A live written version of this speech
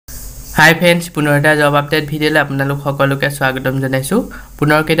Hi friends, পুনৰ এটা job update ভিডিঅ'লৈ আপোনালোক সকলোকে স্বাগতম জনাইছো।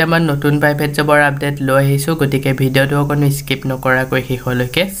 পুনৰ কেইটামান নতুন প্ৰাইভেট জবৰ আপডেট লৈ আহিছো, গতিকে ভিডিঅ'টো অকনো স্কিপ নকৰাকৈ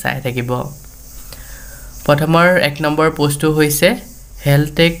শেষলৈকে চাই থাকিব। প্ৰথমৰ 1 নম্বৰ পোষ্টটো হৈছে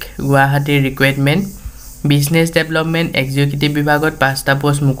healthtech Guwahati requirement business development executive বিভাগত 5টা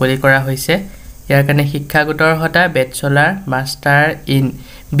পোষ্ট মুকলি কৰা হৈছে। ইয়াৰ কাৰণে শিক্ষাগত অৰ্হতা bachelor master in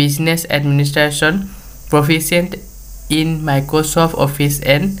business administration প্ৰফিচিয়েণ্ট in Microsoft Office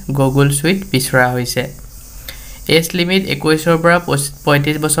and Google Suite বিচৰা হৈছে। এজ লিমিট 21 পৰা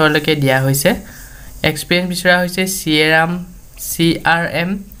 35 বছৰলৈকে দিয়া হৈছে। এক্সপেৰিয়েন্স বিচৰা হৈছে CRM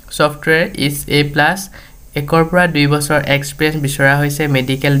সফটৱেৰ is A+ 1 পৰা 2 বছৰ এক্সপেৰিয়েন্স বিচৰা হৈছে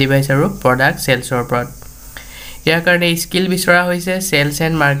মেডিকেল ডিভাইচ আৰু প্ৰডাক্ট সেলছৰ ওপৰত। ইয়াৰ কাৰণে স্কিল বিচৰা হৈছে cells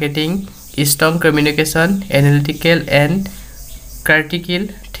and marketing strong communication analytical and critical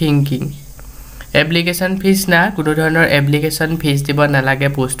thinking. Application fees না কোনো ধৰণৰ এপ্লিকেশন ফিজ দিব নালাগে।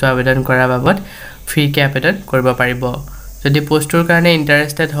 পোষ্টটো আবেদন কৰাৰ বাবদ ফ্ৰীকে আবেদন কৰিব পাৰিব। যদি পোষ্টৰ কাৰণে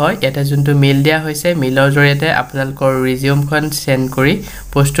ইন্টাৰেষ্টেড হয় ইয়াতে যোনটো মেইল দিয়া হৈছে মেইলৰ জৰিয়তে আপোনালোকৰ ৰিজিউমখন সেন্ড কৰি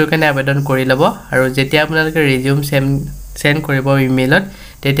পোষ্টৰ কাৰণে আবেদন কৰি লব আৰু যেতিয়া আপোনালোকে ৰিজিউম সেন্ড কৰিব ইমেইলত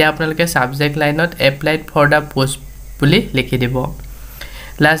তেতিয়া আপোনালোকে সাবজেক্ট লাইনত এপ্লাইড ফৰ দা পোষ্ট বুলি লিখি দিব।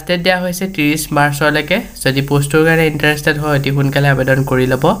 লাষ্ট ডেট দিয়া হৈছে 30 মাৰ্চলৈকে। যদি পোষ্টৰ কাৰণে ইন্টাৰেষ্টেড হয় অতি সোনকালে আবেদন কৰি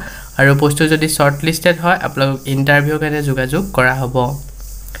লব আৰু পোষ্টটো যদি শৰ্ট লিষ্টেড হয় আপোনালোক ইন্টাৰভিউ কাৰণে যোগাযোগ কৰা হ'ব।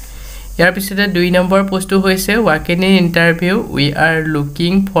 ইয়াৰ পিছতে 2 নম্বৰ পোষ্টটো হৈছে working in interview we are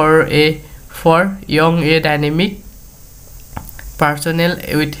looking for young A dynamic পাৰ্সনেল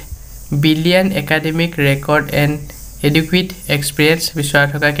with billion academic record and এডুকুৱেট experience বিচৰা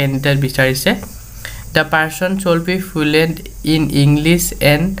থকা কেণ্ডিডেট বিচাৰিছে। The person should be fluent in English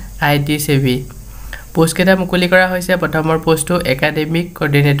and IT savvy. Post কেটা মুকলি কৰা হৈছে। প্ৰথমৰ পোষ্টটো একাডেমিক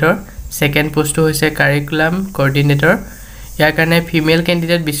কোঅৰ্ডিনেটৰ, সেকেন্ড পোষ্টটো হৈছে কাৰিকুলাম কোঅৰ্ডিনেটৰ। ইয়াৰ কাৰণে ফিমেল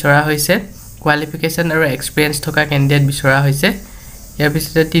কেণ্ডিডেট বিচৰা হৈছে। কোৱালিফিকেশ্যন আৰু এক্সপিৰিয়েন্স থকা কেণ্ডিডেট বিচৰা হৈছে। ইয়াৰ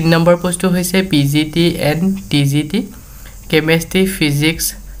পিছতে 3 নম্বৰ পোষ্টটো হৈছে PGT and TGT chemistry, physics,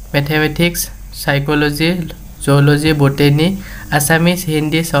 mathematics, psychology, zoology, botany, Assamese,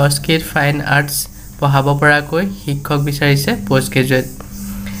 Hindi, Sanskrit, fine arts পঢ়াব পৰাকৈ শিক্ষক বিচাৰিছে পোষ্ট গ্ৰেজুৱেট।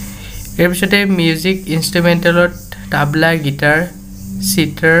 ইয়াৰ পিছতে মিউজিক ইনষ্ট্ৰুমেণ্টেলত তাবলা, guitar,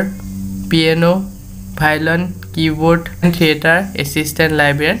 সিটাৰ, piano, violin, keyboard, theatre assistant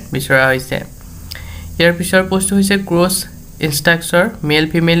librarian বিচৰা হৈছে। ইয়াৰ পিছৰ পোষ্টটো হৈছে ক্ৰছ ইনষ্ট্ৰাক্টৰ মেল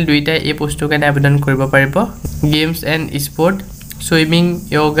ফিমেল দুইটাই এই পোষ্টৰ কাৰণে আবেদন কৰিব পাৰিব। Games and sport swimming,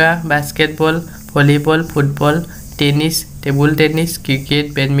 yoga, basketball, volleyball, football, tennis, table tennis, cricket,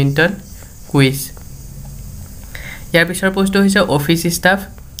 badminton, quiz. ইয়াৰ পিছৰ পোষ্টটো হৈছে office staff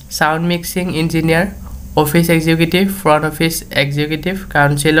sound mixing engineer, office executive, front office executive,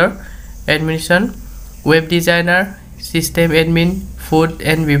 counsellor, administration, web designer, system admin, food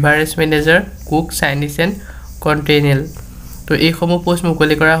and বিভাৰেজ manager, cook, Chinese and continental. তো এইসমূহ post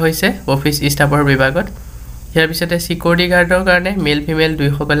মুকলি কৰা হৈছে office ষ্টাফৰ বিভাগত। ইয়াৰ পিছতে সিকিউৰিটি গাৰ্ডৰ কাৰণে মেল ফিমেল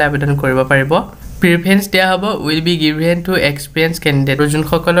দুয়োসকলে আবেদন কৰিব পাৰিব। প্ৰিফাৰেন্স দিয়া হ'ব will be given to experience candidate.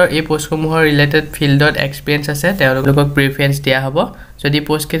 যোনসকলৰ এই পোষ্টসমূহৰ ৰিলেটেড ফিল্ডত এক্সপিৰিয়েন্স আছে তেওঁলোকক প্ৰিফাৰেন্স দিয়া হ'ব। যদি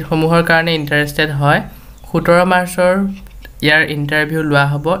পোষ্টসমূহৰ কাৰণে ইণ্টাৰেষ্টেড হয় 17 মাৰ্চৰ ইয়াৰ ইণ্টাৰভিউ লোৱা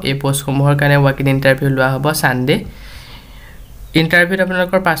হ'ব। এই পোষ্টসমূহৰ কাৰণে ৱাকিং ইণ্টাৰভিউ লোৱা হ'ব সানডে। ইণ্টাৰভিউত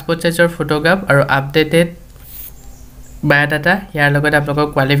আপোনালোকৰ পাছপোৰ্ট সাইজৰ ফটোগ্ৰাফ আৰু আপডেটেড বায়োডাটা ইয়াৰ লগত আপোনালোকৰ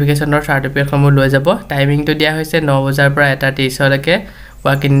কোৱালিফিকেশ্যনৰ চাৰ্টিফিকেটসমূহ লৈ যাব। টাইমিংটো দিয়া হৈছে 9 বজাৰ পৰা 1:30লৈকে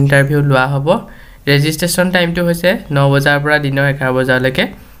ৱাকিং ইণ্টাৰভিউ লোৱা হ'ব। ৰেজিষ্ট্ৰেশ্যন টাইমটো হৈছে 9 বজাৰ পৰা দিনৰ 11 বজালৈকে।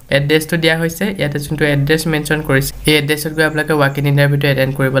 এড্ৰেছটো দিয়া হৈছে ইয়াতে যোনটো এড্ৰেছ মেনশ্যন কৰিছে এই এড্ৰেছত গৈ আপোনালোকে ৱাকিং ইণ্টাৰভিউটো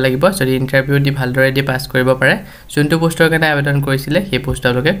এটেণ্ড কৰিব লাগিব। যদি ইণ্টাৰভিউ দি ভালদৰে দি পাছ কৰিব পাৰে যোনটো পোষ্টৰ কাৰণে আবেদন কৰিছিলে সেই পোষ্ট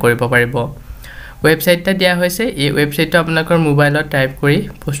আপোনালোকে কৰিব পাৰিব। ৱেবছাইটটা দিয়া হৈছে। এই ৱেবছাইটটো আপোনালোকৰ মোবাইলত টাইপ কৰি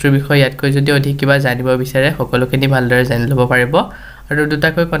পোষ্টৰ বিষয়ে ইয়াতকৈ যদি অধিক কিবা জানিব বিচাৰে সকলোখিনি ভালদৰে জানি ল'ব পাৰিব। আৰু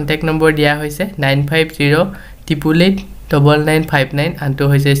দুটাকৈ কণ্টেক্ট নম্বৰ দিয়া হৈছে 9508889959 আনটো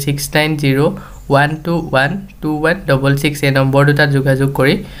হৈছে 6901212166। এই নম্বৰ দুটাত যোগাযোগ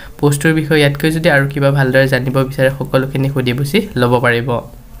কৰি পোষ্টৰ বিষয়ে ইয়াতকৈ যদি আৰু কিবা ভালদৰে জানিব বিচাৰে সকলোখিনি সুধি বুজি ল'ব পাৰিব।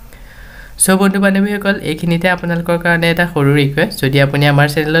 সো বন্ধু বান্ধৱীসকল এইখিনিতে আপোনালোকৰ কাৰণে এটা সৰু ৰিকুৱেষ্ট। যদি আপুনি আমাৰ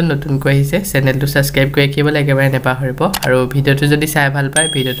চেনেলত নতুনকৈ আহিছে চেনেলটো ছাবস্ক্ৰাইব কৰি ৰাখিবলৈ একেবাৰে নাপাহৰিব আৰু ভিডিঅ'টো যদি চাই ভাল পায়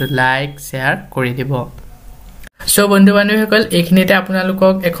ভিডিঅ'টো লাইক শ্বেয়াৰ কৰি দিব। সো বন্ধু বান্ধৱীসকল এইখিনিতে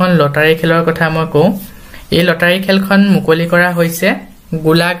আপোনালোকক এখন লটাৰী খেলৰ কথা মই কওঁ। এই লটাৰী খেলখন মুকলি কৰা হৈছে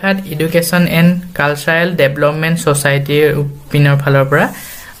Golaghat education and cultural development ছ'চাইটিৰ পিনৰ ফালৰ পৰা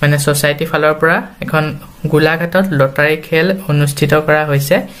মানে ছ'চাইটি ফালৰ পৰা এখন গোলাঘাটত লটাৰী খেল অনুষ্ঠিত কৰা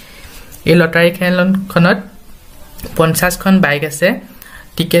হৈছে। এই লটাৰী খেলখনত 50খন বাইক আছে।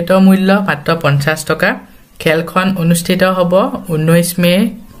 টিকেটৰ মূল্য মাত্ৰ 50 টকা। খেলখন অনুষ্ঠিত হ'ব 19 মে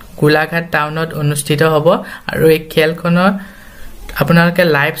গোলাঘাট টাউনত অনুষ্ঠিত হ'ব আৰু এই খেলখনৰ আপোনালোকে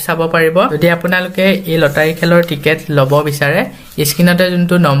লাইভ চাব পাৰিব যদি আপোনালোকে এই লটাৰী খেলৰ টিকেট ল'ব বিচাৰে স্ক্ৰিনতে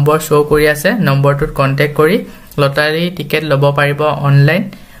যোনটো নম্বৰ শো কৰি আছে নম্বৰটোত কন্টাক্ট কৰি লটাৰী টিকেট ল'ব পাৰিব অনলাইন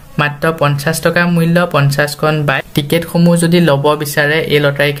মাত্ৰ 50 টকা মূল্য 50 খন বাই টিকেট সমূহ যদি ল'ব বিচাৰে এই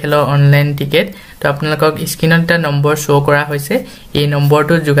লটাৰী খেলৰ অনলাইন টিকেট তো আপোনালোকক স্ক্ৰিনত এটা নম্বৰ শো কৰা হৈছে এই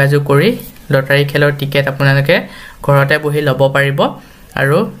নম্বৰটোত যোগাযোগ কৰি লটাৰী খেলৰ টিকেট আপোনালোকে ঘৰতে বহি ল'ব পাৰিব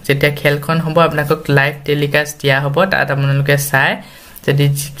আৰু যেতিয়া খেলখন হ'ব আপোনালোকক লাইভ টেলিকাষ্ট দিয়া হ'ব তাত আপোনালোকে চাই যদি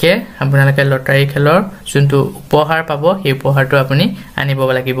জিকে আপোনালোকে লটাৰী খেলৰ যোনটো উপহাৰ পাব সেই উপহাৰটো আপুনি আনিব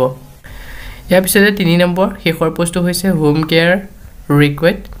লাগিব ইয়াৰ পিছতে 3 নম্বৰ শেষৰ পোষ্টটো হৈছে home care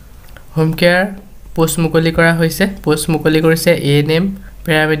request home care post মুকলি কৰা হৈছে পোষ্ট মুকলি কৰিছে এএনএম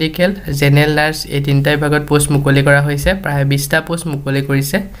পেৰামেডিকেল জেনেৰেল নাৰ্ছ এই তিনিটা বিভাগত পোষ্ট মুকলি কৰা হৈছে প্ৰায় 20টা পোষ্ট মুকলি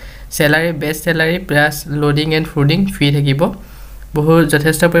কৰিছে স্যালাৰি best স্যালাৰি plus loading and fooding free থাকিব বহু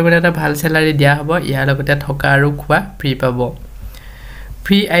যথেষ্ট পৰিমাণে এটা ভাল স্যালাৰি দিয়া হ'ব ইয়াৰ লগতে থকা আৰু খোৱা ফ্ৰী পাব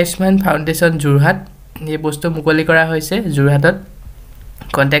ফ্ৰী আয়ুষ্মান ফাউণ্ডেশ্যন যোৰহাট এই পোষ্টটো মুকলি কৰা হৈছে যোৰহাটত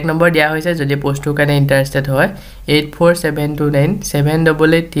কন্টাক্ট নম্বৰ দিয়া হৈছে যদি পোষ্টটোৰ কাৰণে ইন্টাৰেষ্টেড হয়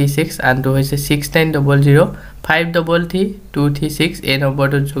 8472978836 আনটো হৈছে 6900533236 এই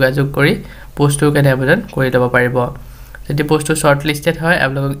নম্বৰটোত যোগাযোগ কৰি পোষ্টটোৰ কাৰণে আবেদন কৰি ল'ব পাৰিব যদি পোষ্টটো শৰ্ট লিষ্টেড হয়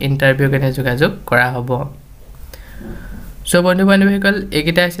আপোনালোকক ইন্টাৰভিউ কাৰণে যোগাযোগ কৰা হ'ব সো বন্ধু বান্ধৱীসকল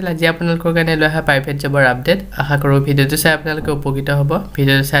এইকেইটা আছিল আজি আপোনালোকৰ কাৰণে লৈ অহা প্ৰাইভেট জবৰ আপডেট আশা কৰোঁ ভিডিঅ'টো চাই আপোনালোকে উপকৃত হ'ব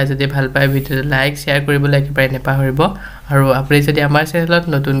ভিডিঅ'টো চাই যদি ভাল পায় ভিডিঅ'টো লাইক শ্বেয়াৰ কৰিবলৈ একেবাৰে নেপাহৰিব আৰু আপুনি যদি আমাৰ চেনেলত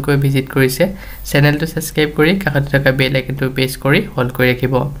নতুনকৈ ভিজিট কৰিছে চেনেলটো সাবস্ক্ৰাইব কৰি কাষত থকা বেল আইকনটো প্ৰেছ কৰি হল কৰি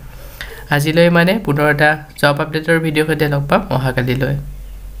ৰাখিব আজিলৈ মানে পুনৰ এটা জব আপডেটৰ ভিডিঅ' সৈতে লগ পাম অহাকালিলৈ